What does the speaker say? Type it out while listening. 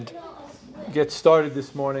Get started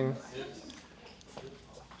this morning.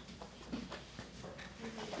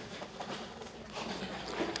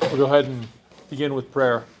 We'll go ahead and begin with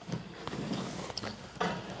prayer.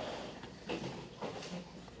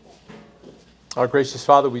 Our gracious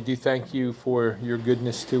Father, we do thank you for your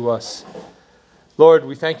goodness to us. Lord,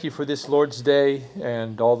 we thank you for this Lord's Day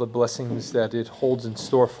and all the blessings that it holds in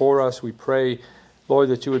store for us. We pray, Lord,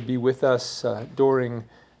 that you would be with us during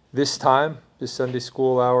this time, this Sunday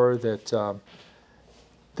school hour,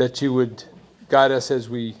 that you would guide us as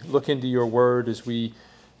we look into your word, as we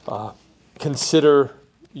consider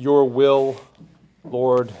your will,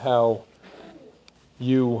 Lord, how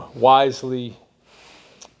you wisely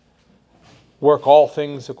work all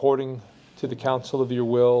things according to the counsel of your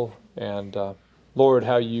will, and Lord,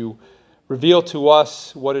 how you reveal to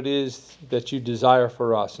us what it is that you desire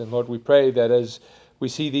for us. And Lord, we pray that as we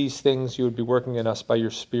see these things, you would be working in us by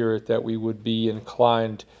your Spirit, that we would be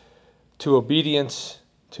inclined to obedience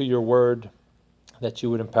to your word, that you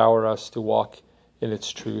would empower us to walk in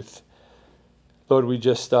its truth. Lord, we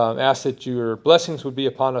just ask that your blessings would be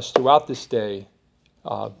upon us throughout this day,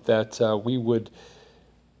 that we would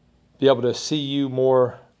be able to see you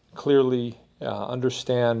more clearly,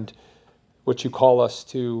 understand what you call us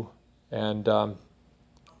to, and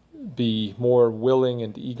be more willing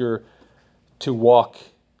and eager to walk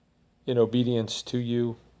in obedience to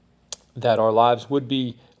you, that our lives would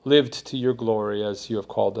be lived to your glory as you have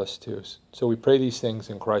called us to. So we pray these things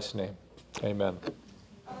in Christ's name. Amen.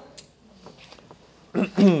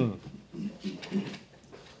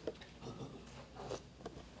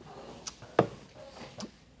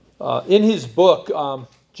 In his book,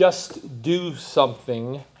 Just Do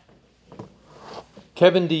Something,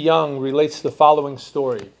 Kevin DeYoung relates the following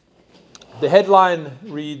story. The headline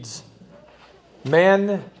reads,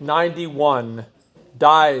 "Man 91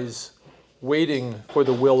 dies waiting for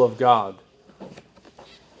the will of God."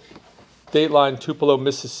 Dateline, Tupelo,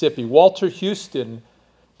 Mississippi. Walter Houston,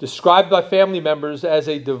 described by family members as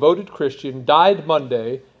a devoted Christian, died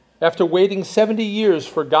Monday after waiting 70 years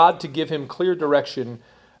for God to give him clear direction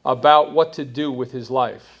about what to do with his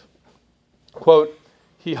life. Quote,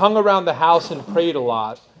 "He hung around the house and prayed a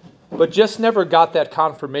lot, but just never got that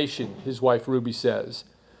confirmation," his wife Ruby says.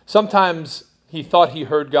 "Sometimes he thought he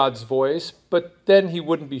heard God's voice, but then he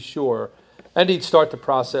wouldn't be sure, and he'd start the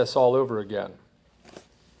process all over again."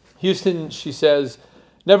 Houston, she says,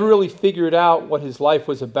 never really figured out what his life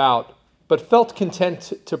was about, but felt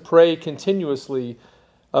content to pray continuously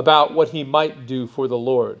about what he might do for the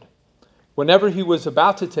Lord. Whenever he was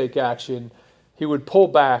about to take action, he would pull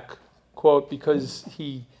back, quote, because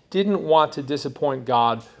he didn't want to disappoint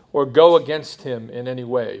God or go against him in any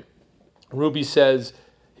way. Ruby says,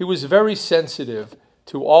 he was very sensitive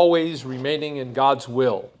to always remaining in God's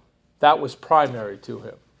will. That was primary to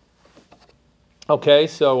him. Okay,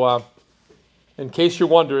 so in case you're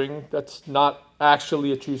wondering, that's not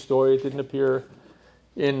actually a true story. It didn't appear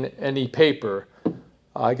in any paper.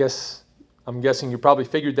 I'm guessing you probably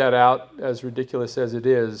figured that out, as ridiculous as it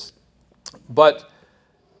is. But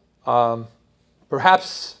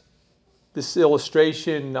perhaps this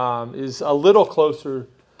illustration is a little closer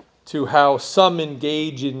to how some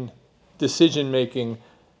engage in decision-making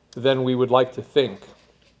than we would like to think.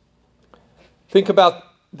 Think about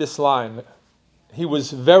this line. He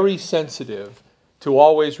was very sensitive to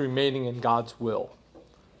always remaining in God's will.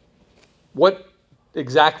 What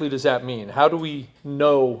exactly does that mean? How do we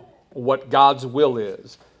know what God's will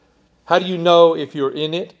is? How do you know if you're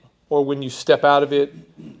in it or when you step out of it?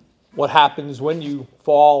 What happens when you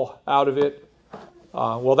fall out of it?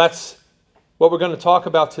 Well, that's what we're going to talk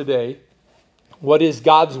about today. What is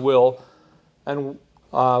God's will, and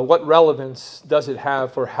what relevance does it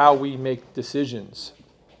have for how we make decisions?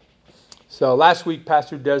 So last week,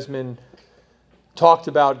 Pastor Desmond talked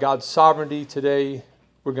about God's sovereignty. Today,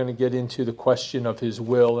 we're going to get into the question of his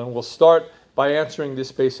will, and we'll start by answering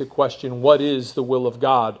this basic question: what is the will of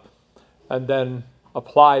God? And then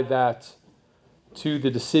apply that to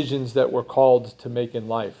the decisions that we're called to make in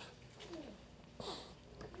life.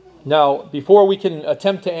 Now, before we can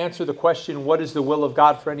attempt to answer the question, what is the will of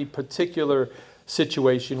God for any particular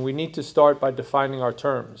situation, we need to start by defining our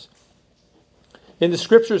terms. In the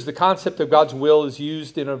scriptures, the concept of God's will is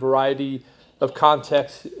used in a variety of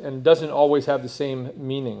contexts and doesn't always have the same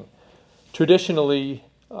meaning. Traditionally,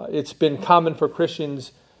 it's been common for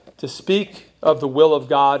Christians to speak of the will of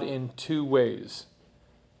God in two ways.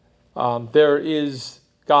 There is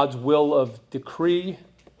God's will of decree,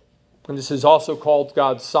 and this is also called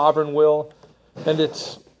God's sovereign will, and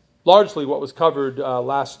it's largely what was covered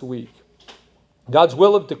last week. God's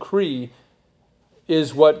will of decree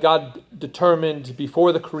is what God determined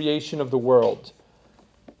before the creation of the world,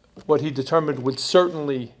 what he determined would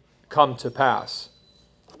certainly come to pass.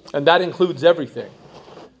 And that includes everything.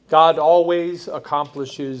 God always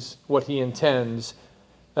accomplishes what he intends.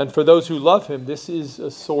 And for those who love him, this is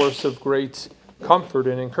a source of great comfort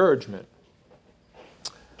and encouragement.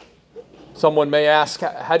 Someone may ask,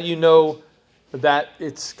 how do you know that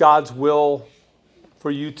it's God's will for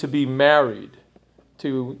you to be married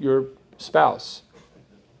to your spouse?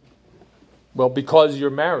 Well, because you're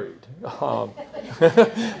married. How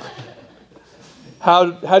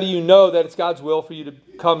do you know that it's God's will for you to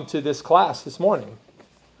come to this class this morning?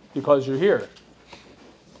 Because you're here.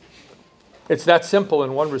 It's that simple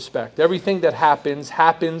in one respect. Everything that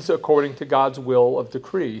happens according to God's will of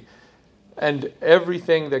decree. And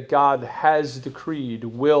everything that God has decreed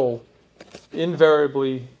will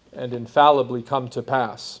invariably and infallibly come to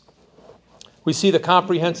pass. We see the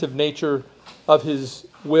comprehensive nature of his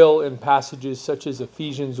will in passages such as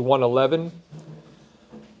Ephesians 1:11. It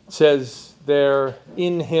says there,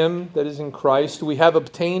 in him, that is in Christ, we have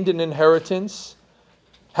obtained an inheritance,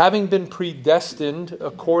 having been predestined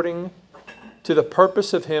according to the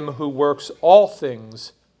purpose of him who works all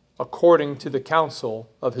things according to the counsel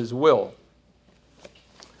of his will.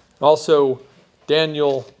 Also,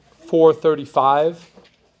 Daniel 4:35,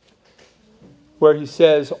 where he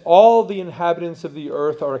says, all the inhabitants of the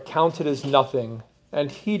earth are accounted as nothing, and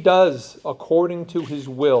he does according to his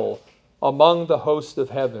will among the hosts of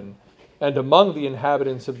heaven and among the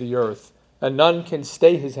inhabitants of the earth, and none can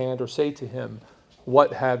stay his hand or say to him,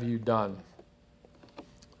 what have you done?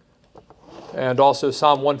 And also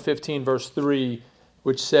Psalm 115, verse 3,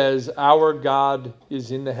 which says, our God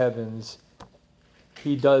is in the heavens.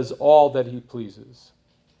 He does all that he pleases.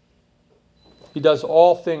 He does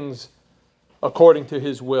all things according to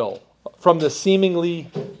his will. From the seemingly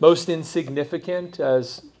most insignificant,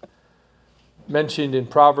 as mentioned in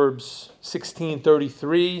Proverbs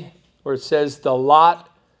 16:33, where it says, the lot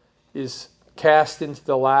is cast into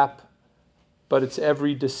the lap, but its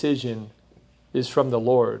every decision is from the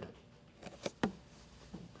Lord.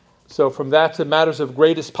 So from that to matters of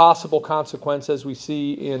greatest possible consequence, as we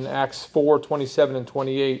see in Acts 4:27 and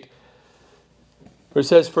 28, where it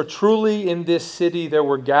says, for truly in this city there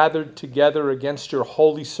were gathered together against your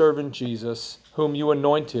holy servant Jesus, whom you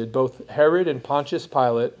anointed, both Herod and Pontius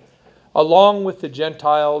Pilate, along with the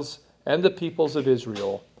Gentiles and the peoples of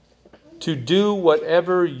Israel, to do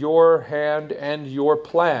whatever your hand and your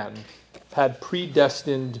plan had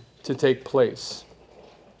predestined to take place.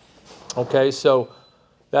 Okay, so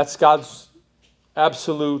that's God's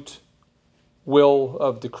absolute will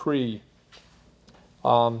of decree.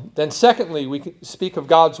 Then secondly, we can speak of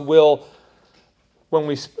God's will when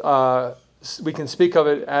we can speak of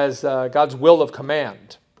it as God's will of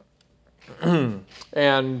command.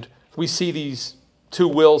 And we see these two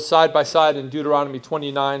wills side by side in Deuteronomy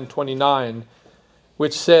 29:29,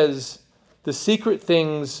 which says, the secret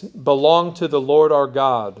things belong to the Lord our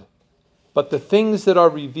God, but the things that are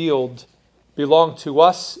revealed belong to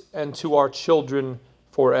us and to our children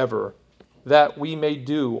forever, that we may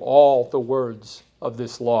do all the words of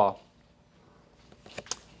this law.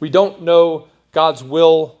 We don't know God's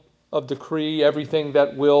will of decree, everything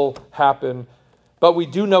that will happen, but we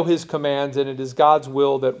do know his commands, and it is God's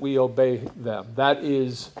will that we obey them. That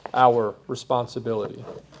is our responsibility.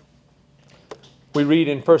 We read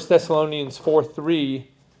in 1 Thessalonians 4:3,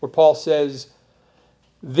 where Paul says,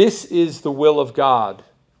 this is the will of God,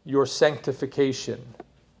 your sanctification,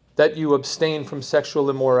 that you abstain from sexual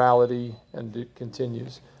immorality, and it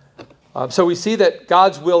continues. So we see that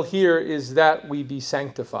God's will here is that we be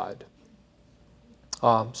sanctified.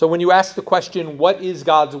 So when you ask the question, what is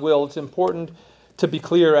God's will, it's important to be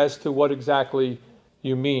clear as to what exactly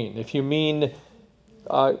you mean. If you mean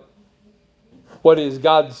what is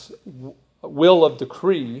God's will of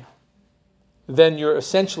decree, then you're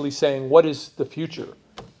essentially saying, what is the future?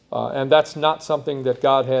 And that's not something that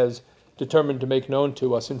God has determined to make known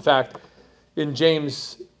to us. In fact, in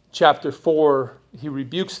James chapter 4, he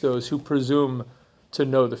rebukes those who presume to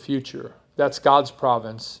know the future. That's God's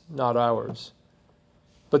province, not ours.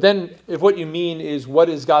 But then, if what you mean is what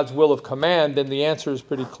is God's will of command, then the answer is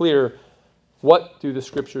pretty clear. What do the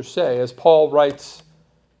scriptures say? As Paul writes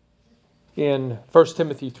in 1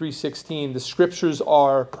 Timothy 3:16, the scriptures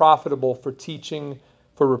are profitable for teaching,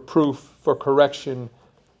 for reproof, for correction,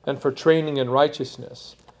 and for training in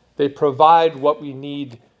righteousness. They provide what we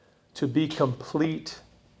need to be complete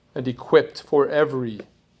and equipped for every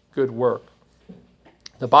good work.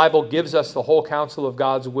 The Bible gives us the whole counsel of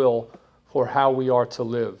God's will for how we are to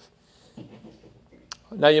live.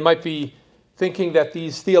 Now you might be thinking that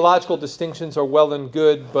these theological distinctions are well and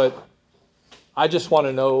good, but I just want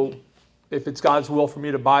to know if it's God's will for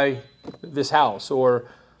me to buy this house or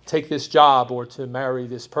take this job or to marry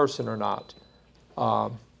this person or not.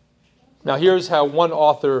 Now, here's how one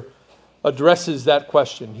author addresses that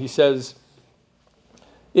question. He says,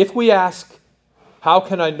 if we ask, how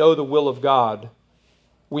can I know the will of God?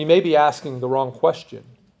 We may be asking the wrong question.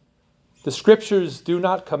 The scriptures do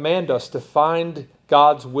not command us to find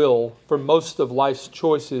God's will for most of life's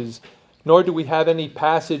choices, nor do we have any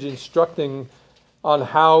passage instructing on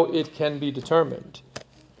how it can be determined.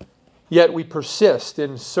 Yet we persist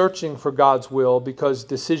in searching for God's will because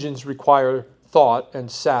decisions require thought and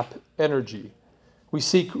sap energy. We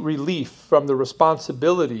seek relief from the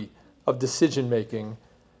responsibility of decision making,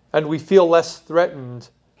 and we feel less threatened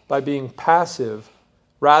by being passive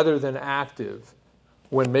rather than active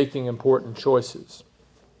when making important choices.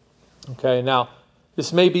 Okay, now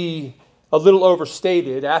this may be a little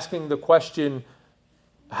overstated. Asking the question,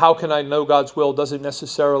 how can I know God's will, doesn't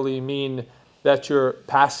necessarily mean that you're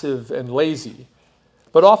passive and lazy.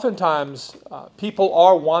 But oftentimes, people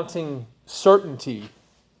are wanting certainty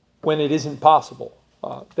when it isn't possible.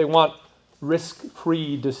 They want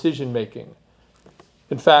risk-free decision making.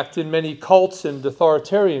 In fact, in many cults and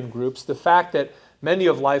authoritarian groups, the fact that many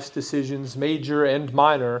of life's decisions, major and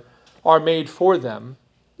minor, are made for them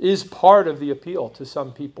is part of the appeal to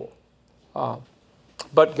some people.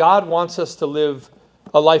 But God wants us to live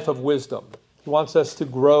a life of wisdom. He wants us to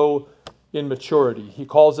grow in maturity. He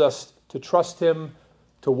calls us to trust Him,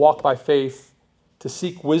 to walk by faith, to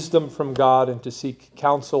seek wisdom from God, and to seek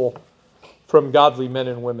counsel from godly men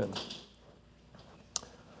and women.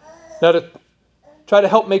 Now, to try to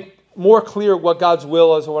help make more clear what God's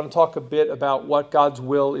will is, I want to talk a bit about what God's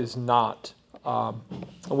will is not. And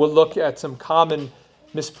we'll look at some common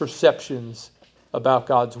misperceptions about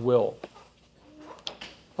God's will.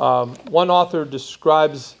 One author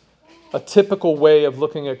describes a typical way of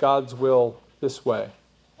looking at God's will this way.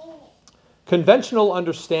 Conventional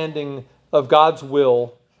understanding of God's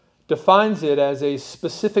will defines it as a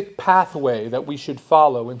specific pathway that we should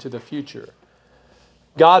follow into the future.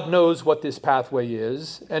 God knows what this pathway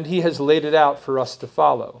is, and He has laid it out for us to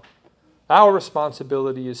follow. Our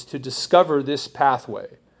responsibility is to discover this pathway,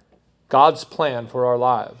 God's plan for our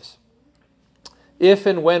lives. If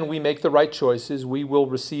and when we make the right choices, we will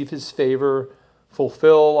receive His favor,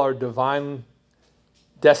 fulfill our divine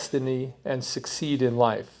destiny, and succeed in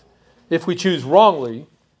life. If we choose wrongly,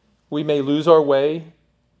 we may lose our way,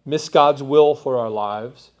 miss God's will for our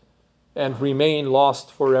lives, and remain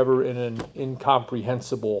lost forever in an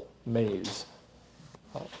incomprehensible maze.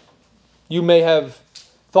 You may have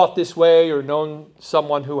thought this way or known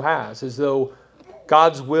someone who has, as though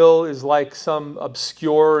God's will is like some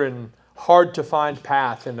obscure and hard-to-find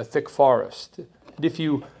path in a thick forest. And if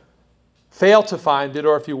you fail to find it,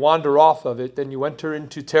 or if you wander off of it, then you enter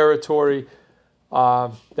into territory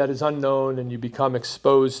that is unknown, and you become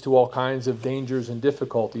exposed to all kinds of dangers and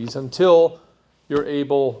difficulties until you're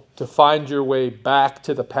able to find your way back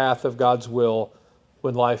to the path of God's will,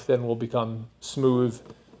 when life then will become smooth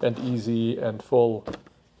and easy and full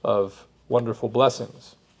of wonderful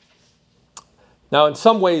blessings. Now, in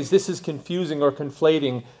some ways, this is confusing or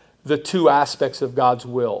conflating the two aspects of God's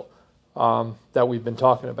will that we've been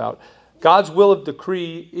talking about. God's will of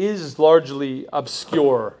decree is largely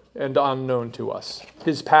obscure and unknown to us.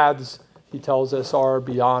 His paths, He tells us, are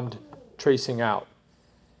beyond tracing out.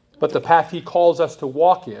 But the path He calls us to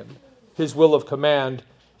walk in, His will of command,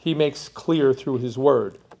 He makes clear through His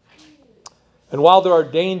word. And while there are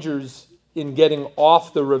dangers in getting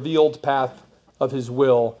off the revealed path of His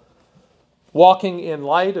will, walking in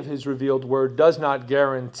light of His revealed word does not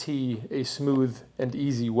guarantee a smooth and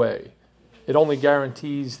easy way. It only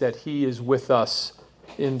guarantees that He is with us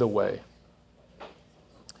in the way.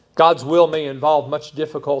 God's will may involve much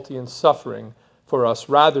difficulty and suffering for us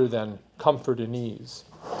rather than comfort and ease.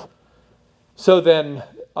 So then,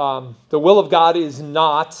 the will of God is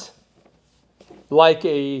not like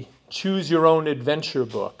a choose-your-own-adventure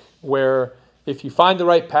book, where if you find the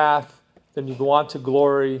right path, then you go on to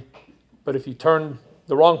glory, but if you turn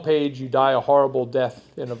the wrong page, you die a horrible death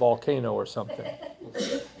in a volcano or something.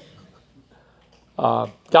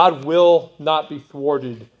 God will not be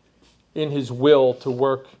thwarted in His will to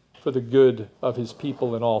work for the good of His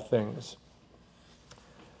people in all things.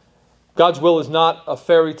 God's will is not a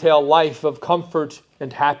fairy tale life of comfort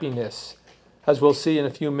and happiness. As we'll see in a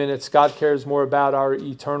few minutes, God cares more about our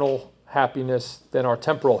eternal happiness than our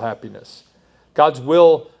temporal happiness. God's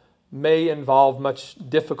will may involve much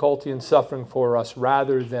difficulty and suffering for us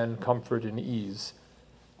rather than comfort and ease.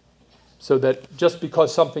 So that just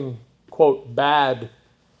because something, quote quote, bad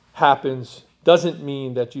happens doesn't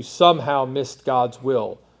mean that you somehow missed God's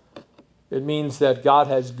will. It means that God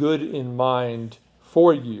has good in mind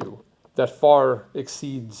for you that far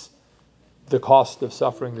exceeds the cost of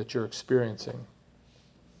suffering that you're experiencing.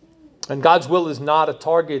 And God's will is not a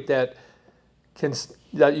target that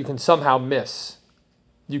you can somehow miss.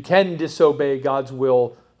 You can disobey God's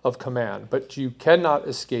will of command, but you cannot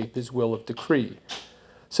escape his will of decree.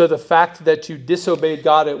 So the fact that you disobeyed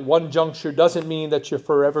God at one juncture doesn't mean that you're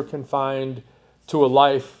forever confined to a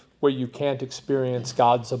life where you can't experience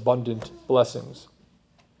God's abundant blessings.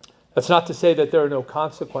 That's not to say that there are no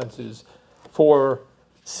consequences for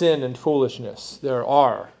sin and foolishness. There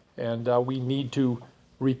are, and we need to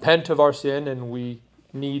repent of our sin, and we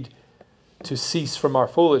need to cease from our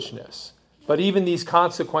foolishness. But even these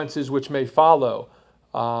consequences which may follow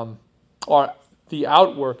are the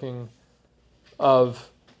outworking of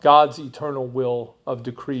God's eternal will of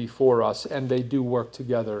decree for us, and they do work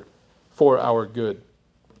together for our good.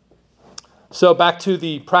 So back to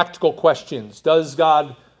the practical questions. Does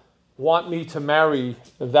God want me to marry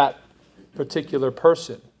that particular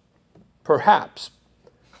person? Perhaps.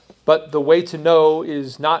 But the way to know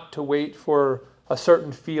is not to wait for a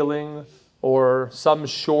certain feeling or some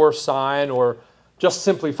sure sign or just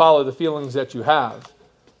simply follow the feelings that you have.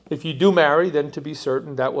 If you do marry, then to be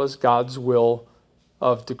certain that was God's will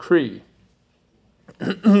of decree.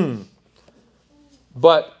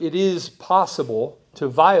 But it is possible to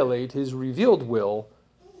violate his revealed will,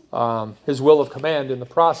 his will of command in the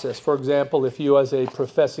process. For example, if you as a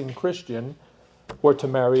professing Christian were to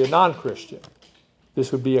marry a non-Christian,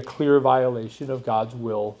 this would be a clear violation of God's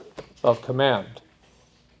will of command.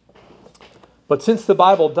 But since the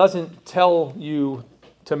Bible doesn't tell you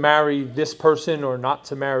to marry this person or not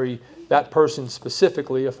to marry that person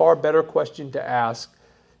specifically, a far better question to ask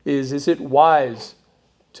is it wise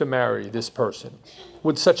to marry this person?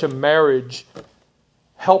 Would such a marriage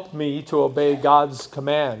help me to obey God's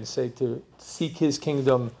commands, say to seek his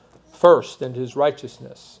kingdom first and his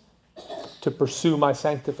righteousness, to pursue my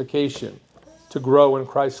sanctification, to grow in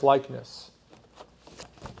Christ's likeness?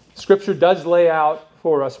 Scripture does lay out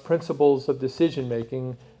for us principles of decision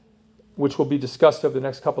making, which will be discussed over the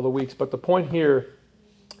next couple of weeks. But the point here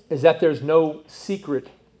is that there's no secret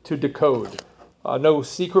to decode, no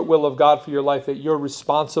secret will of God for your life that you're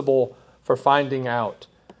responsible for finding out.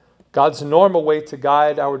 God's normal way to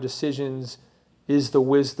guide our decisions is the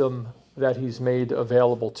wisdom that he's made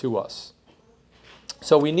available to us.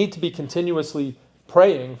 So we need to be continuously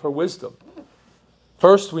praying for wisdom.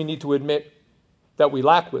 First, we need to admit that we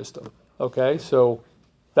lack wisdom. Okay, so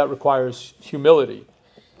that requires humility.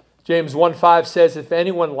 James 1:5 says, if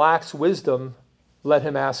anyone lacks wisdom, let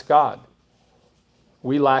him ask God.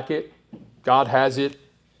 We lack it. God has it.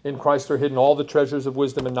 In Christ are hidden all the treasures of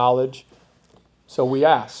wisdom and knowledge. So we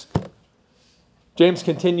ask. James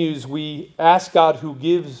continues, we ask God who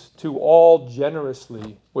gives to all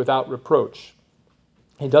generously without reproach.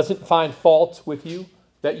 He doesn't find fault with you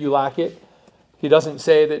that you lack it. He doesn't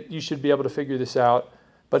say that you should be able to figure this out,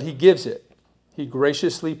 but he gives it. He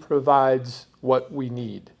graciously provides what we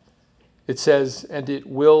need. It says, and it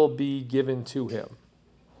will be given to him.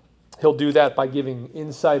 He'll do that by giving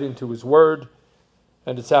insight into his word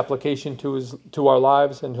and its application to our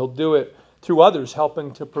lives, and he'll do it through others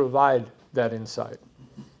helping to provide that insight.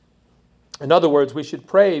 In other words, we should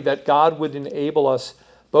pray that God would enable us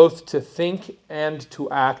both to think and to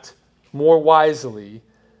act more wisely,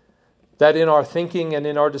 that in our thinking and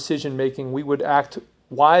in our decision making we would act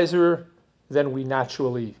wiser than we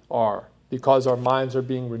naturally are, because our minds are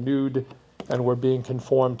being renewed and we're being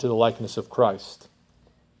conformed to the likeness of Christ.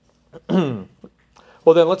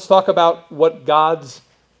 Well, then let's talk about what God's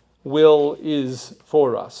will is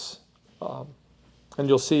for us. And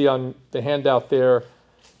you'll see on the handout there,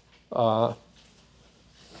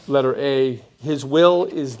 letter A, his will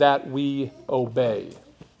is that we obey.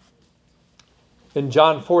 In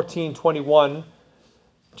John 14:21,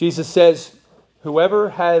 Jesus says, whoever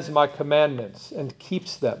has my commandments and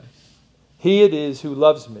keeps them, he it is who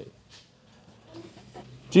loves me.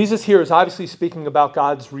 Jesus here is obviously speaking about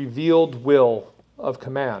God's revealed will of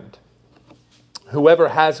command. Whoever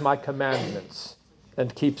has my commandments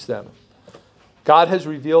and keeps them. God has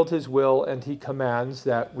revealed his will and he commands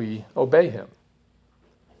that we obey him.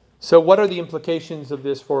 So what are the implications of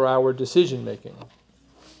this for our decision making?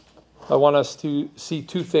 I want us to see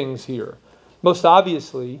two things here. Most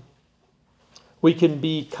obviously, we can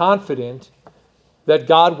be confident that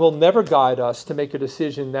God will never guide us to make a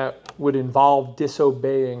decision that would involve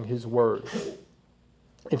disobeying his word.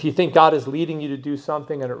 If you think God is leading you to do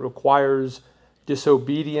something and it requires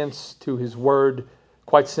disobedience to his word,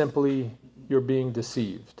 quite simply, you're being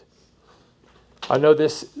deceived. I know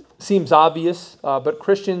this seems obvious, but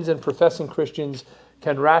Christians and professing Christians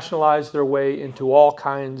can rationalize their way into all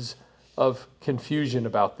kinds of confusion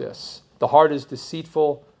about this. The heart is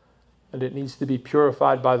deceitful, and it needs to be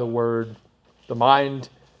purified by the word. The mind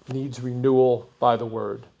needs renewal by the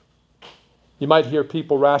word. You might hear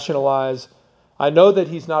people rationalize, I know that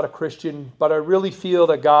he's not a Christian, but I really feel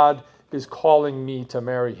that God is calling me to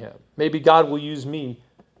marry him. Maybe God will use me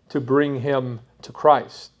to bring him to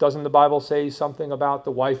Christ. Doesn't the Bible say something about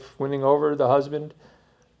the wife winning over the husband?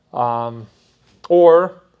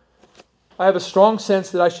 Or, I have a strong sense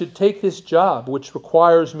that I should take this job, which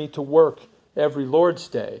requires me to work every Lord's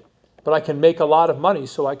Day, but I can make a lot of money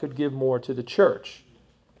so I could give more to the church.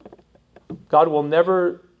 God will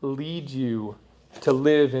never lead you to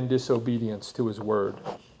live in disobedience to his word.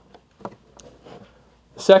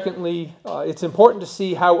 Secondly, it's important to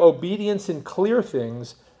see how obedience in clear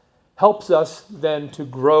things helps us then to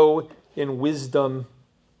grow in wisdom,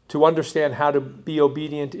 to understand how to be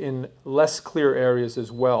obedient in less clear areas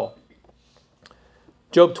as well.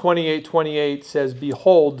 Job 28:28 says,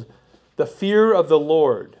 Behold, the fear of the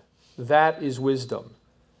Lord, that is wisdom,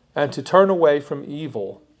 and to turn away from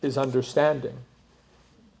evil is understanding.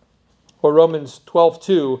 Or Romans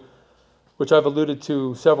 12:2, which I've alluded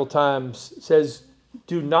to several times, says,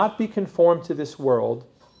 Do not be conformed to this world,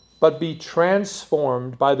 but be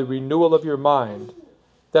transformed by the renewal of your mind,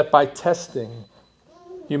 that by testing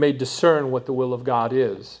you may discern what the will of God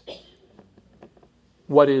is,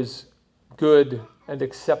 what is good and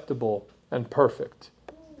acceptable and perfect.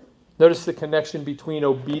 Notice the connection between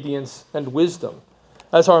obedience and wisdom.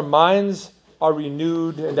 As our minds are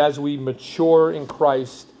renewed and as we mature in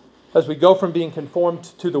Christ, as we go from being conformed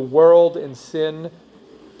to the world and sin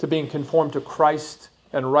to being conformed to Christ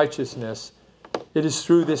and righteousness, it is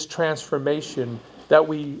through this transformation that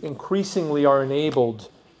we increasingly are enabled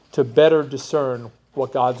to better discern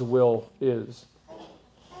what God's will is.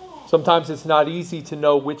 Sometimes it's not easy to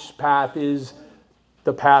know which path is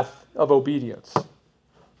the path of obedience.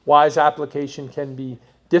 Wise application can be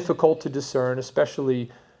difficult to discern, especially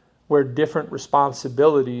where different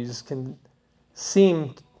responsibilities can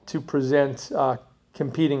seem to present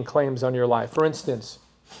competing claims on your life. For instance,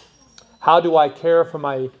 how do I care for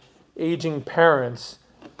my aging parents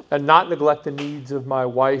and not neglect the needs of my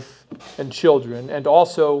wife and children, and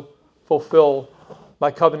also fulfill my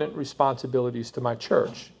covenant responsibilities to my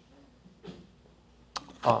church?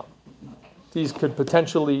 These could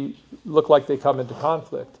potentially look like they come into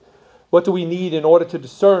conflict. What do we need in order to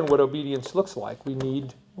discern what obedience looks like? We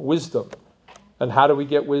need wisdom. And how do we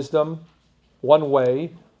get wisdom? One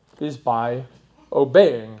way is by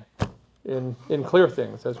obeying in clear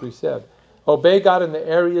things, as we said. Obey God in the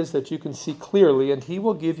areas that you can see clearly, and he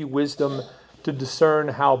will give you wisdom to discern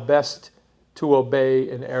how best to obey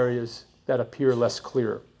in areas that appear less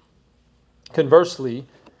clear. Conversely,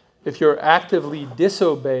 if you're actively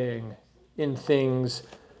disobeying in things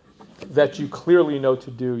that you clearly know to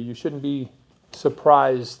do, you shouldn't be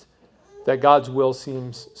surprised that God's will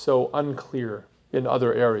seems so unclear in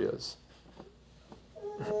other areas.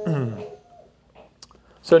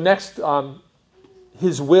 So next,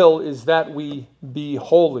 his will is that we be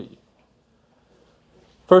holy.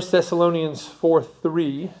 1 Thessalonians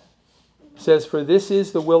 4:3 says, For this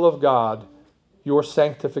is the will of God, your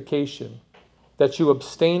sanctification, that you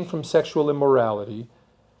abstain from sexual immorality,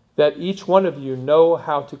 that each one of you know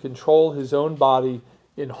how to control his own body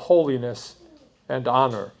in holiness and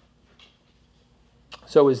honor.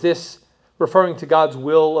 So is this referring to God's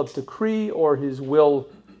will of decree or his will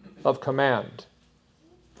of command?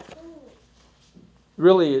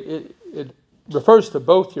 Really, it refers to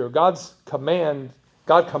both here. God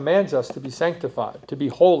commands us to be sanctified, to be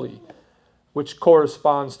holy, which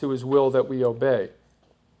corresponds to his will that we obey.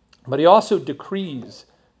 But he also decrees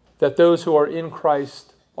that those who are in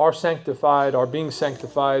Christ are sanctified, are being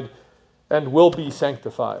sanctified, and will be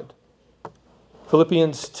sanctified.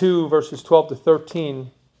 Philippians 2, verses 12 to 13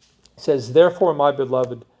 says, Therefore, my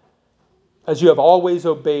beloved, as you have always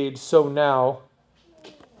obeyed, so now,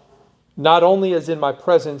 not only as in my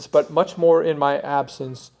presence, but much more in my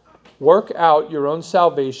absence, work out your own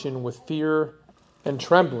salvation with fear and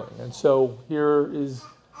trembling. And so here is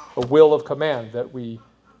a will of command that we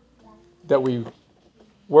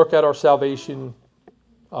work out our salvation,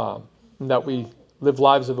 and that we live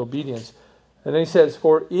lives of obedience. And then he says,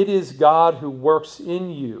 For it is God who works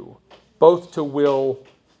in you, both to will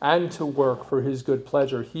and to work for his good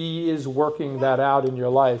pleasure. He is working that out in your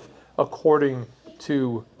life according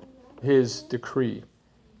to his decree.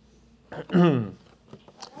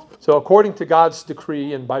 So according to God's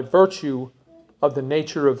decree and by virtue of the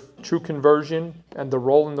nature of true conversion and the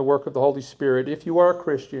role in the work of the Holy Spirit, if you are a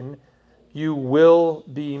Christian, you will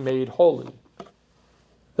be made holy.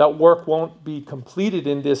 That work won't be completed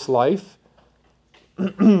in this life,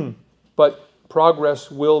 but progress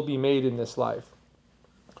will be made in this life.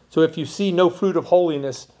 So if you see no fruit of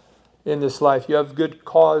holiness in this life, you have good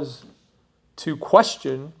cause to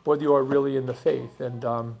question whether you are really in the faith.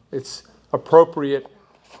 And it's appropriate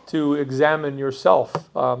to examine yourself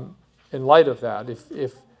in light of that.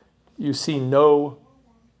 If you see no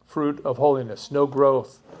fruit of holiness, no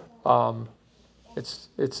growth,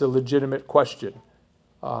 it's a legitimate question,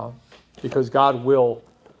 because God will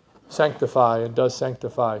sanctify and does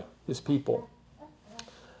sanctify his people.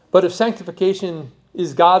 But if sanctification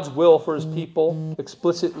is God's will for his people,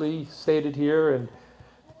 explicitly stated here, and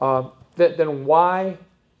then why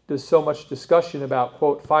does so much discussion about,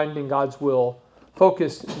 quote, finding God's will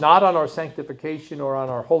focus not on our sanctification or on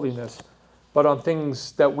our holiness, but on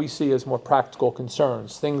things that we see as more practical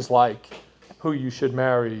concerns, things like who you should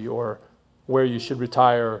marry or where you should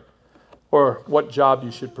retire or what job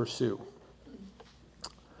you should pursue?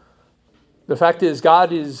 The fact is,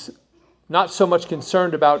 God is not so much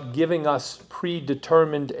concerned about giving us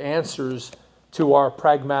predetermined answers to our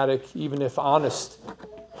pragmatic, even if honest,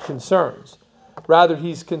 concerns. Rather,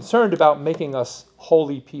 he's concerned about making us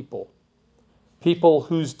holy people, people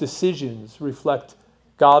whose decisions reflect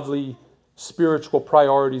godly spiritual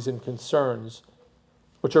priorities and concerns,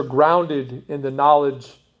 which are grounded in the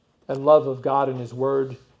knowledge and love of God and his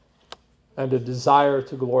word, and a desire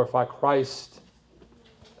to glorify Christ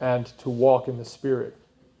and to walk in the Spirit.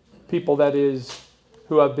 People, that is,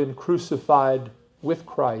 who have been crucified with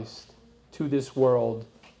Christ to this world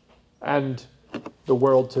and the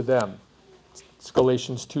world to them. It's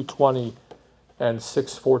Galatians 2:20 and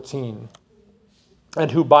 6:14. And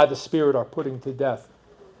who by the Spirit are putting to death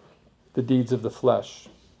the deeds of the flesh.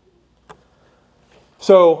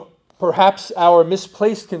 So perhaps our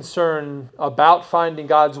misplaced concern about finding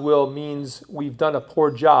God's will means we've done a poor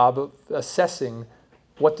job of assessing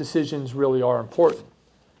what decisions really are important.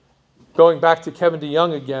 Going back to Kevin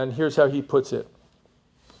DeYoung again, here's how he puts it.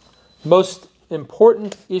 Most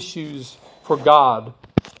important issues for God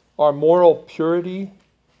are moral purity,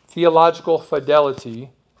 theological fidelity,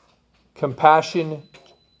 compassion,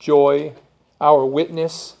 joy, our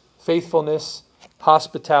witness, faithfulness,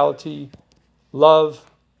 hospitality,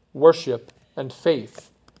 love, worship, and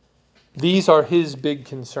faith. These are his big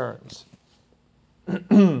concerns.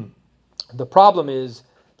 The problem is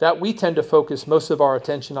that we tend to focus most of our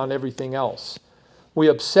attention on everything else. We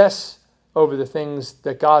obsess over the things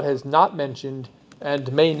that God has not mentioned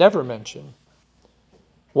and may never mention,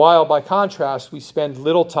 while by contrast we spend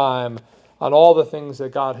little time on all the things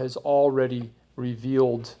that God has already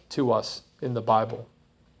revealed to us in the Bible.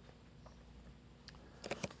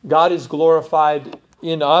 God is glorified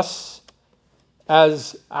in us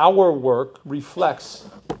as our work reflects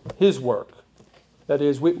his work. That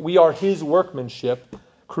is, we are his workmanship,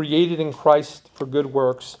 created in Christ for good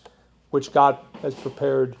works, which God has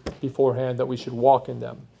prepared beforehand that we should walk in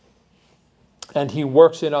them. And he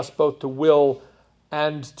works in us both to will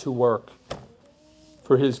and to work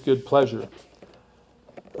for his good pleasure.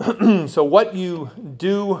 So what you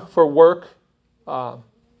do for work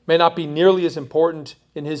may not be nearly as important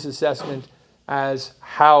in his assessment as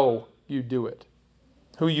how you do it.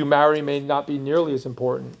 Who you marry may not be nearly as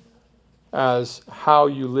important as how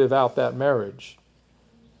you live out that marriage.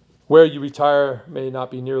 Where you retire may not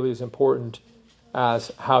be nearly as important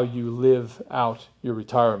as how you live out your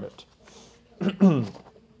retirement.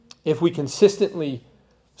 If we consistently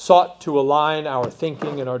sought to align our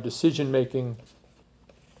thinking and our decision-making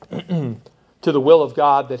to the will of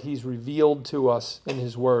God that he's revealed to us in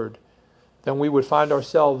his word, then we would find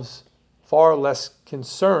ourselves far less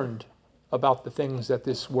concerned about the things that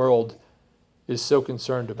this world is so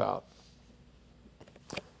concerned about.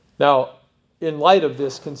 Now, in light of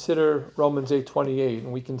this, consider Romans 8:28,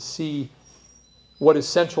 and we can see what is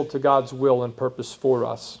central to God's will and purpose for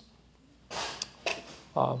us.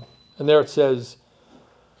 And there it says,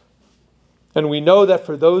 "And we know that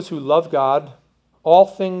for those who love God, all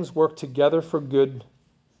things work together for good,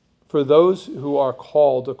 for those who are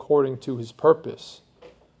called according to his purpose.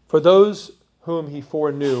 For those whom he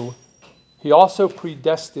foreknew, he also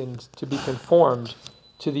predestined to be conformed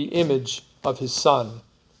to the image of his Son,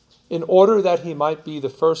 in order that he might be the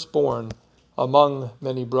firstborn among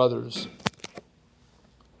many brothers."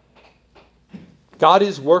 God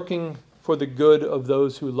is working for the good of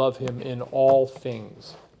those who love him in all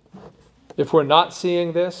things. If we're not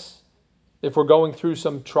seeing this, if we're going through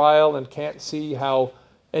some trial and can't see how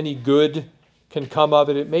any good can come of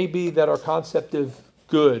it. It may be that our concept of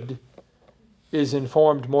good is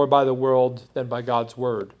informed more by the world than by God's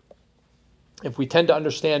word. If we tend to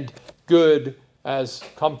understand good as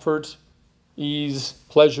comfort, ease,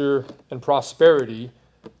 pleasure, and prosperity,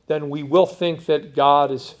 then we will think that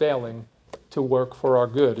God is failing to work for our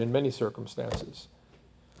good in many circumstances.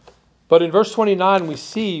 But in verse 29, we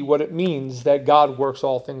see what it means that God works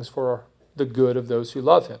all things for the good of those who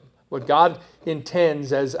love him. What God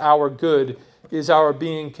intends as our good is our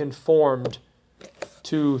being conformed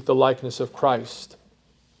to the likeness of Christ.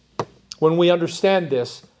 When we understand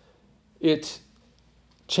this, it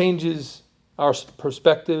changes our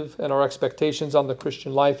perspective and our expectations on the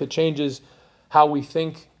Christian life. It changes how we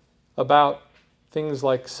think about things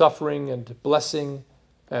like suffering and blessing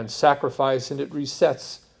and sacrifice, and it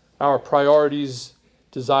resets our priorities,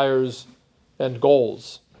 desires, and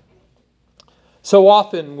goals. So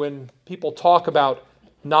often when people talk about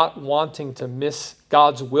not wanting to miss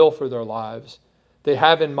God's will for their lives, they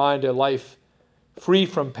have in mind a life free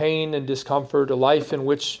from pain and discomfort, a life in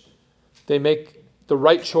which they make the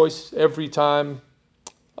right choice every time,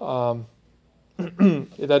 that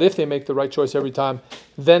if they make the right choice every time,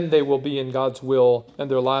 then they will be in God's will and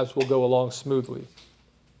their lives will go along smoothly.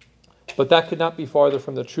 But that could not be farther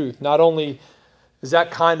from the truth. Not only is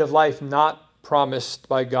that kind of life not promised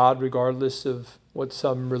by God, regardless of what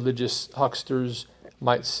some religious hucksters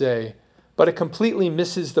might say, but it completely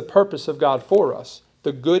misses the purpose of God for us,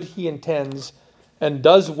 the good he intends and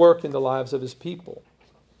does work in the lives of his people.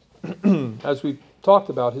 As we talked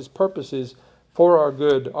about, his purposes for our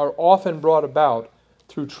good are often brought about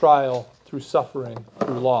through trial, through suffering,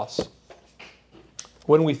 through loss.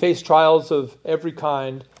 When we face trials of every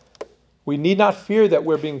kind, we need not fear that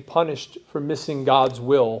we're being punished for missing God's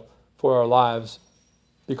will for our lives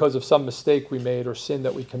because of some mistake we made or sin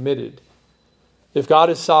that we committed. If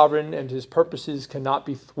God is sovereign and his purposes cannot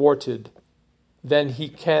be thwarted, then he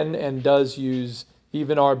can and does use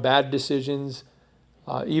even our bad decisions,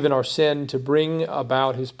 even our sin, to bring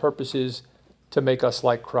about his purposes to make us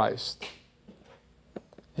like Christ.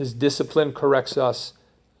 His discipline corrects us,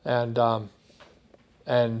 and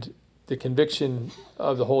the conviction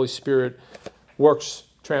of the Holy Spirit works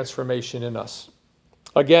transformation in us.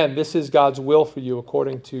 Again, this is God's will for you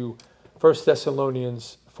according to 1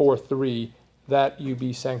 Thessalonians 4:3, that you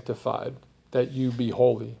be sanctified, that you be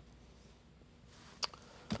holy.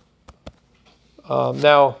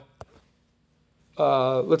 Now,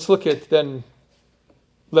 let's look at then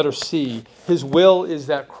letter C. His will is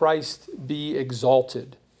that Christ be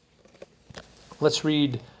exalted. Let's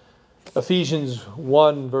read Ephesians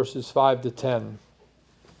 1, verses 5 to 10.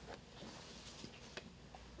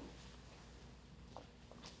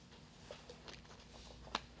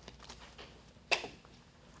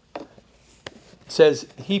 It says,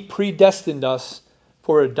 he predestined us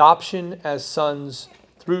for adoption as sons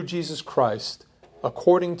through Jesus Christ,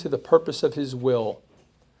 according to the purpose of his will,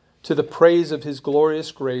 to the praise of his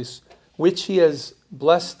glorious grace, which he has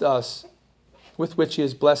blessed us, with which he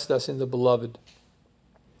has blessed us in the beloved.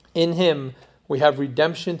 In him we have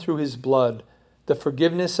redemption through his blood, the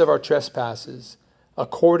forgiveness of our trespasses,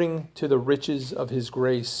 according to the riches of his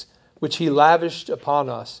grace, which he lavished upon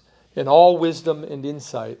us in all wisdom and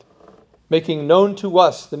insight, making known to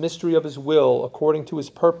us the mystery of his will according to his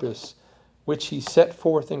purpose, which he set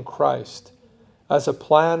forth in Christ, as a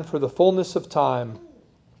plan for the fullness of time,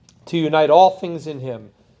 to unite all things in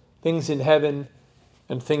him, things in heaven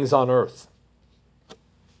and things on earth.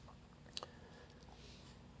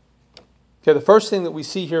 Okay, the first thing that we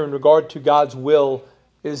see here in regard to God's will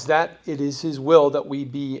is that it is his will that we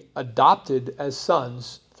be adopted as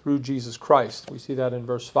sons through Jesus Christ. We see that in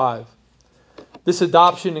verse 5. This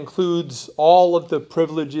adoption includes all of the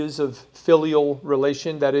privileges of filial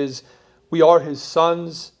relation. That is, we are his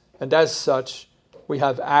sons, and as such, we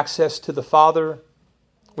have access to the Father,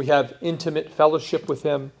 we have intimate fellowship with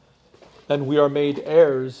him, and we are made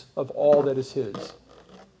heirs of all that is his.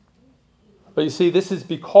 But you see, this is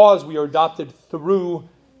because we are adopted through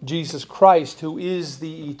Jesus Christ, who is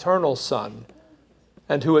the eternal Son,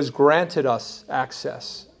 and who has granted us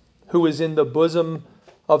access, who is in the bosom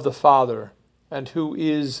of the Father, and who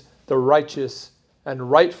is the righteous and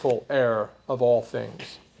rightful heir of all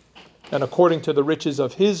things. And according to the riches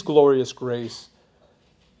of his glorious grace,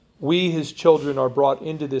 we, his children, are brought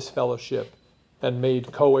into this fellowship and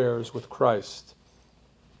made co-heirs with Christ.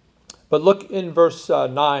 But look in verse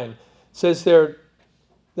 9. It says there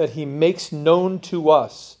that he makes known to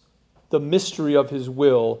us the mystery of his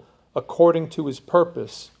will according to his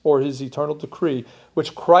purpose, or his eternal decree,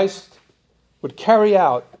 which Christ would carry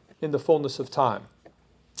out in the fullness of time.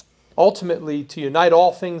 ultimately to unite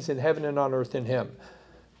all things in heaven and on earth in him.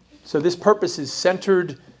 So this purpose is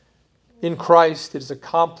centered in Christ, it is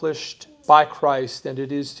accomplished by Christ, and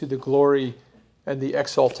it is to the glory and the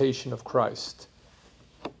exaltation of Christ.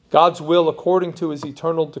 God's will, according to his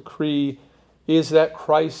eternal decree, is that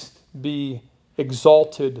Christ be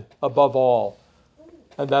exalted above all,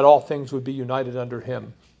 and that all things would be united under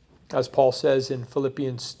him. As Paul says in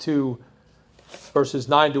Philippians 2, verses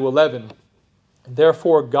 9 to 11,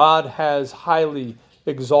 therefore God has highly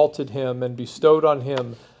exalted him and bestowed on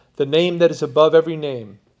him the name that is above every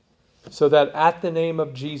name, so that at the name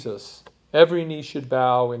of Jesus every knee should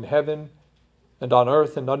bow in heaven and on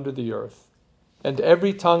earth and under the earth, and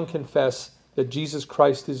every tongue confess that Jesus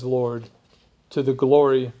Christ is Lord, to the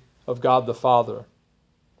glory of God the Father.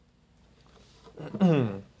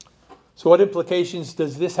 So what implications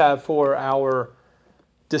does this have for our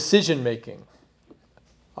decision making?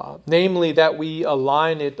 Namely, that we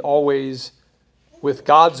align it always with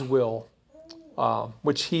God's will,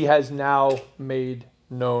 which he has now made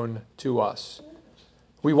known to us.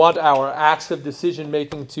 We want our acts of decision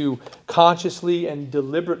making to consciously and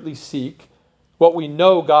deliberately seek what we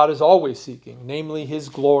know God is always seeking, namely his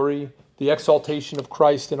glory, the exaltation of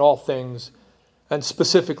Christ in all things, and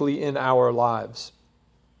specifically in our lives.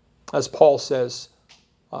 As Paul says,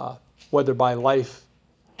 whether by life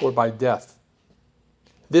or by death.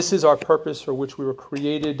 This is our purpose for which we were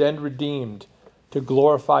created and redeemed, to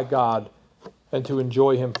glorify God and to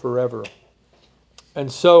enjoy him forever. And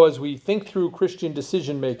so as we think through Christian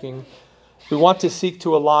decision making, we want to seek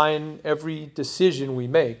to align every decision we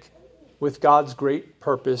make with God's great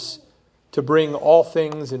purpose to bring all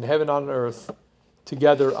things in heaven and on earth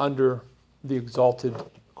together under the exalted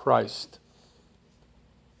Christ.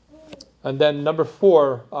 And then number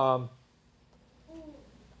 4,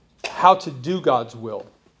 how to do God's will.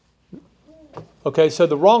 Okay, so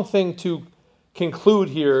the wrong thing to conclude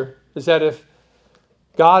here is that if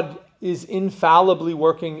God is infallibly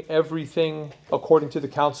working everything according to the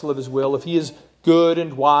counsel of his will, if he is good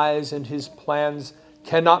and wise and his plans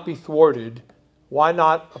cannot be thwarted, why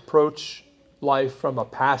not approach life from a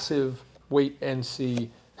passive wait and see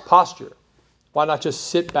posture? Why not just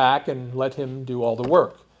sit back and let him do all the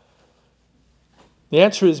work? The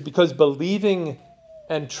answer is because believing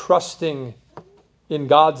and trusting in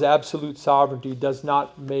God's absolute sovereignty does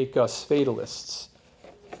not make us fatalists.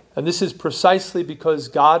 And this is precisely because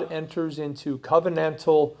God enters into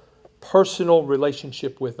covenantal, personal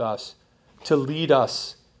relationship with us to lead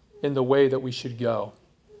us in the way that we should go.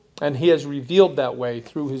 And he has revealed that way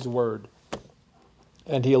through his word.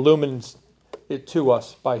 And he illumines it to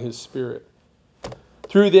us by his Spirit.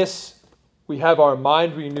 Through this, we have our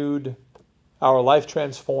mind renewed, our life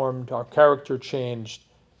transformed, our character changed,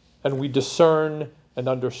 and we discern and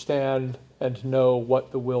understand and know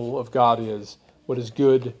what the will of God is, what is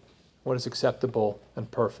good, what is acceptable and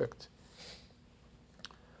perfect.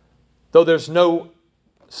 Though there's no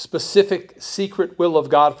specific secret will of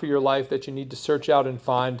God for your life that you need to search out and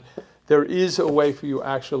find, there is a way for you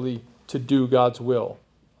actually to do God's will.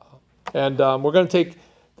 And we're going to take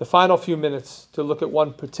the final few minutes to look at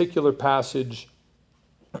one particular passage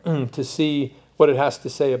to see what it has to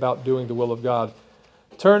say about doing the will of God.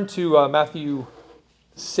 Turn to Matthew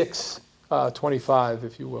 6:25,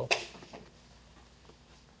 if you will.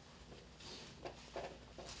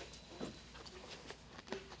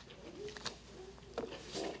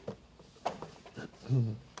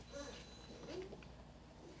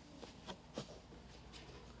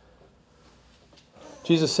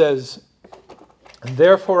 Jesus says,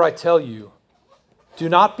 therefore I tell you, do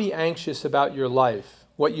not be anxious about your life,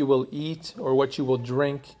 what you will eat or what you will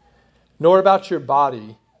drink, nor about your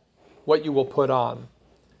body, what you will put on.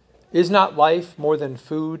 Is not life more than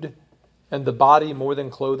food, and the body more than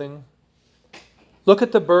clothing? Look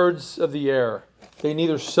at the birds of the air. They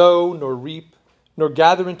neither sow nor reap, nor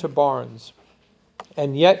gather into barns,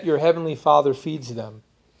 and yet your heavenly Father feeds them.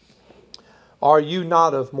 Are you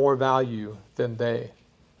not of more value than they?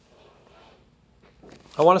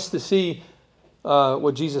 I want us to see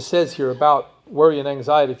what Jesus says here about worry and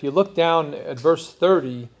anxiety. If you look down at verse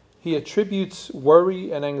 30, he attributes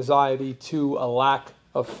worry and anxiety to a lack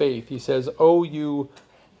of faith. He says, "O you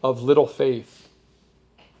of little faith."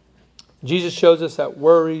 Jesus shows us that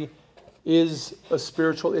worry is a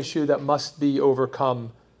spiritual issue that must be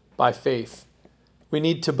overcome by faith. We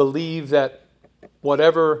need to believe that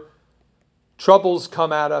whatever troubles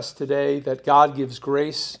come at us today, that God gives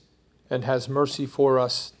grace and has mercy for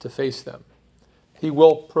us to face them. He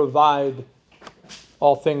will provide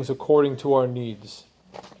all things according to our needs.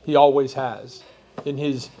 He always has. In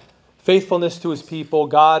his faithfulness to his people,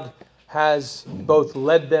 God has both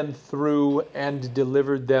led them through and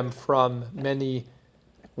delivered them from many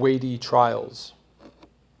weighty trials.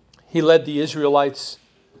 He led the Israelites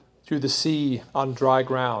through the sea on dry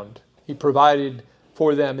ground. He provided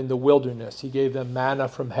for them in the wilderness. He gave them manna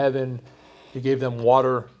from heaven. He gave them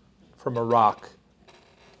water from a rock.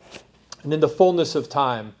 And in the fullness of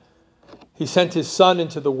time, he sent his Son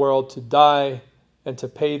into the world to die and to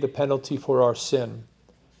pay the penalty for our sin.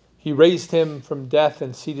 He raised him from death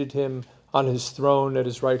and seated him on his throne at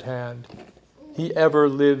his right hand. He ever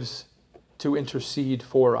lives to intercede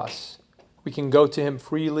for us. We can go to him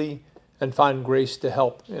freely and find grace to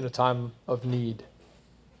help in a time of need.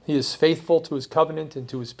 He is faithful to his covenant and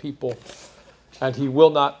to his people, and he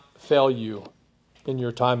will not fail you in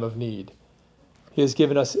your time of need. He has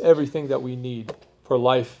given us everything that we need for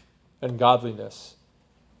life and godliness.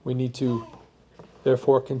 We need to,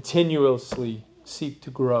 therefore, continuously seek to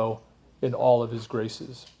grow in all of his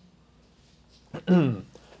graces.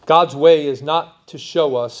 God's way is not to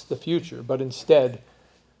show us the future, but instead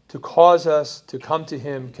to cause us to come to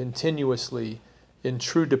him continuously in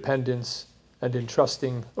true dependence and in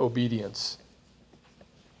trusting obedience.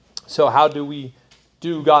 So how do we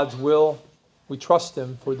do God's will? We trust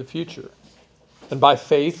him for the future. And by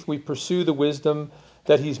faith, we pursue the wisdom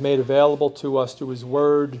that he's made available to us through his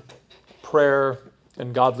word, prayer,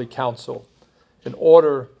 and godly counsel, in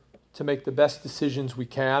order to make the best decisions we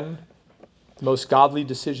can, the most godly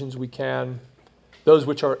decisions we can, those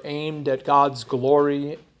which are aimed at God's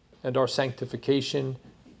glory and our sanctification,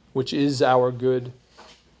 which is our good,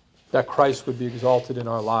 that Christ would be exalted in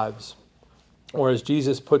our lives. Or as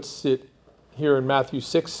Jesus puts it here in Matthew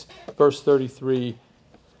 6, verse 33,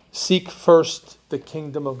 seek first the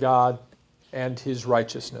kingdom of God and his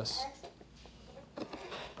righteousness.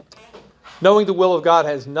 Knowing the will of God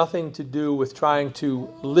has nothing to do with trying to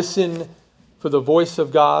listen for the voice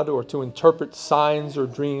of God or to interpret signs or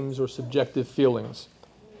dreams or subjective feelings.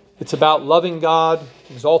 It's about loving God,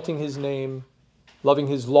 exalting his name, loving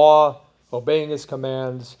his law, obeying his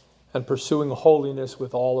commands, and pursuing holiness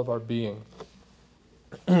with all of our being.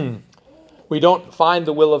 We don't find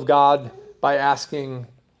the will of God by asking,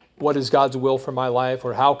 what is God's will for my life,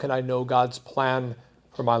 or how can I know God's plan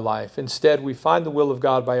for my life? Instead, we find the will of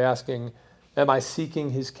God by asking, am I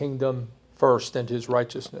seeking his kingdom first and his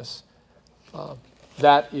righteousness?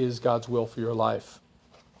 That is God's will for your life.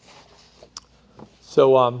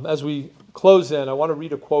 So as we close then, I want to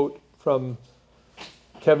read a quote from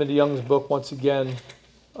Kevin DeYoung's book once again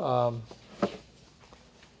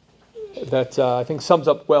that I think sums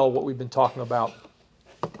up well what we've been talking about.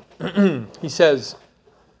 He says,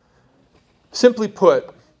 simply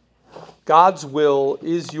put, God's will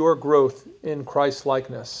is your growth in Christ's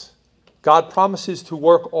likeness. God promises to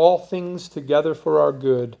work all things together for our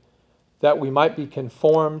good, that we might be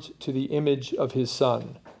conformed to the image of his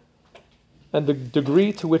Son. And the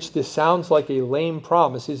degree to which this sounds like a lame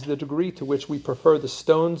promise is the degree to which we prefer the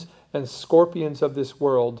stones and scorpions of this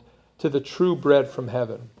world to the true bread from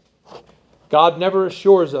heaven. God never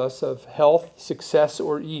assures us of health, success,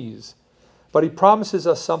 or ease, but he promises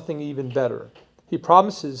us something even better. He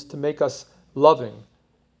promises to make us loving,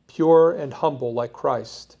 pure, and humble like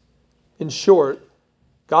Christ. In short,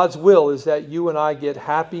 God's will is that you and I get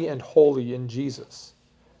happy and holy in Jesus.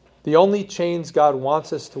 The only chains God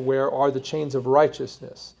wants us to wear are the chains of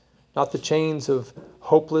righteousness, not the chains of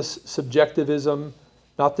hopeless subjectivism,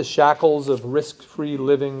 not the shackles of risk-free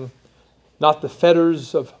living, not the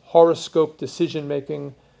fetters of horoscope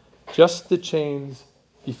decision-making, just the chains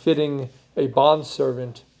befitting a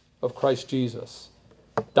bondservant of Christ Jesus.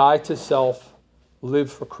 Die to self,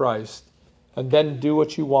 live for Christ, and then do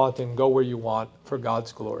what you want and go where you want for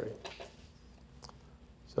God's glory.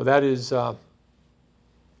 So that is the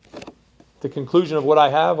conclusion of what I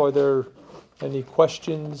have. Are there any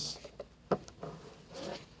questions?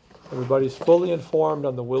 Everybody's fully informed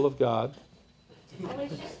on the will of God. I was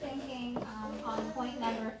just thinking on point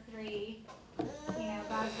number 3,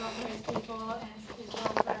 God's will for his people and his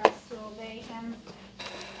will for us to obey him.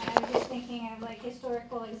 And I was just thinking of like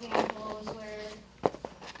historical examples where,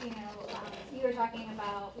 you were talking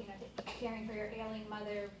about, caring for your ailing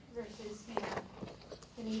mother versus,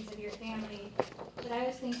 the needs of your family. But I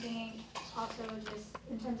was thinking also just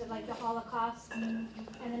in terms of like the Holocaust and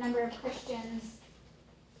the number of Christians,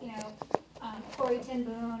 Corrie ten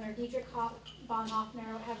Boom or Dietrich Bonhoeffer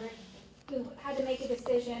or whatever, who had to make a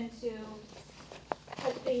decision to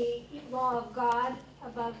put the law of God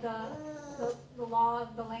above the law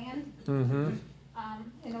of the land,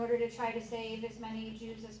 in order to try to save as many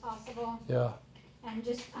Jews as possible. Yeah. And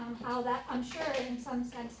just how that, I'm sure in some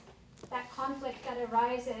sense, that conflict that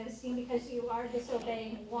arises because you are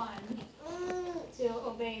disobeying one to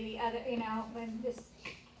obey the other, when this,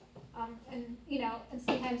 and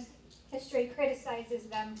sometimes history criticizes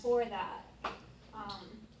them for that,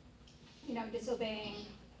 disobeying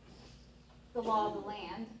the law of the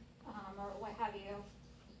land, or what have you,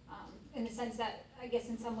 in the sense that I guess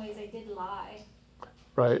in some ways they did lie.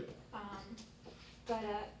 Right. But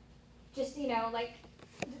just,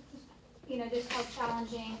 just how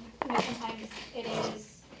challenging, sometimes it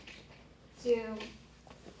is to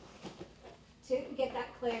get that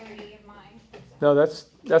clarity of mind. No,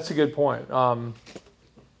 that's a good point.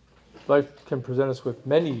 Life can present us with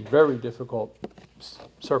many very difficult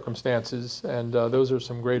circumstances, and those are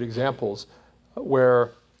some great examples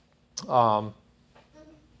where not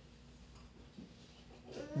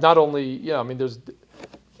only, there's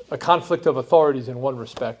a conflict of authorities in one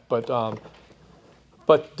respect, but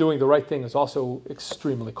doing the right thing is also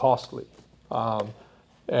extremely costly.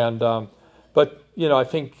 And but I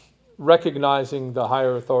think recognizing the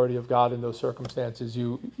higher authority of God in those circumstances,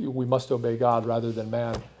 we must obey God rather than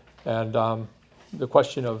man. And the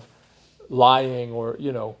question of lying or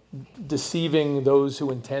deceiving those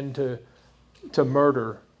who intend to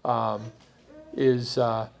murder is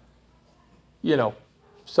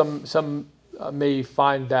some may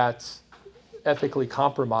find that ethically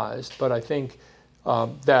compromised, but I think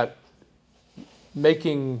that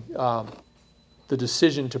making the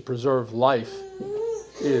decision to preserve life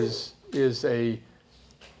is a,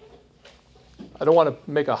 I don't want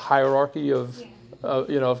to make a hierarchy of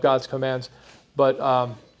of God's commands, but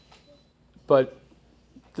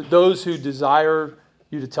those who desire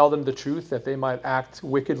you to tell them the truth, that they might act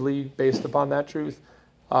wickedly based upon that truth,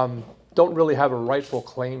 don't really have a rightful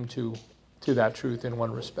claim to that truth in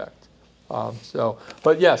one respect.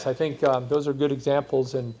 But yes, I think those are good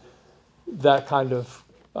examples, and that kind of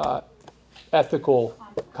ethical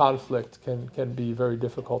conflict can be very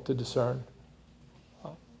difficult to discern.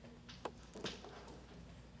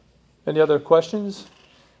 Any other questions?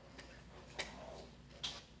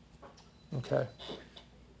 Okay.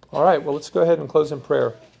 All right, well, let's go ahead and close in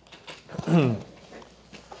prayer. Our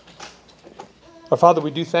Father, we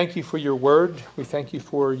do thank you for your word. We thank you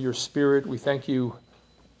for your Spirit. We thank you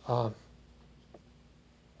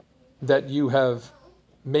that you have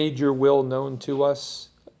made your will known to us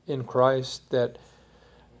in Christ, that,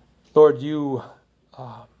 Lord, you,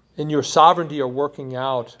 in your sovereignty, are working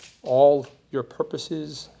out all your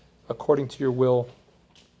purposes according to your will,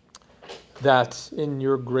 that in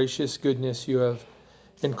your gracious goodness you have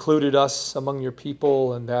included us among your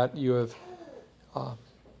people, and that you have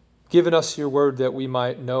given us your word that we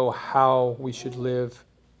might know how we should live,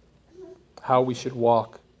 how we should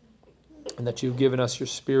walk, and that you've given us your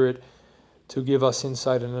Spirit to give us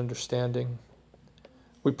insight and understanding.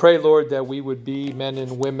 We pray, Lord, that we would be men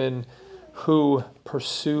and women who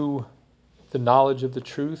pursue the knowledge of the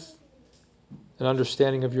truth and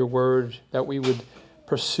understanding of your word, that we would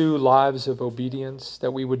pursue lives of obedience,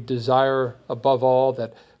 that we would desire above all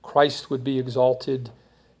that Christ would be exalted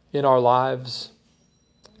in our lives.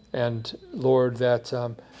 And Lord, that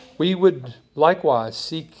we would likewise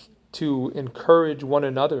seek to encourage one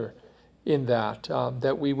another in that,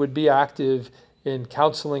 that we would be active in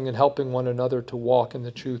counseling and helping one another to walk in the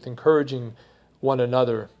truth, encouraging one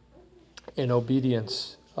another in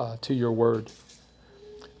obedience to your word.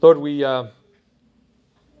 Lord, we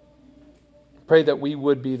pray that we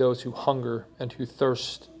would be those who hunger and who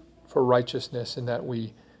thirst for righteousness, and that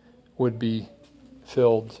we would be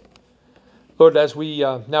filled. Lord, as we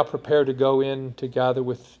now prepare to go in to gather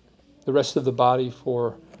with the rest of the body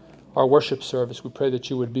for our worship service, we pray that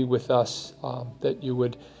you would be with us, that you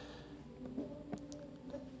would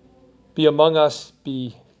be among us,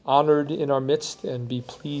 be honored in our midst, and be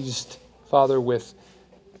pleased, Father, with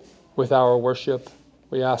our worship.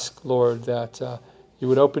 We ask, Lord, that you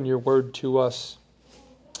would open your word to us,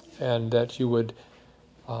 and that you would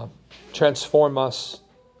transform us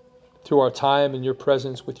through our time in your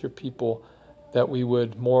presence with your people, that we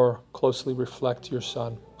would more closely reflect your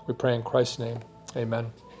Son. We pray in Christ's name.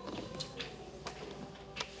 Amen.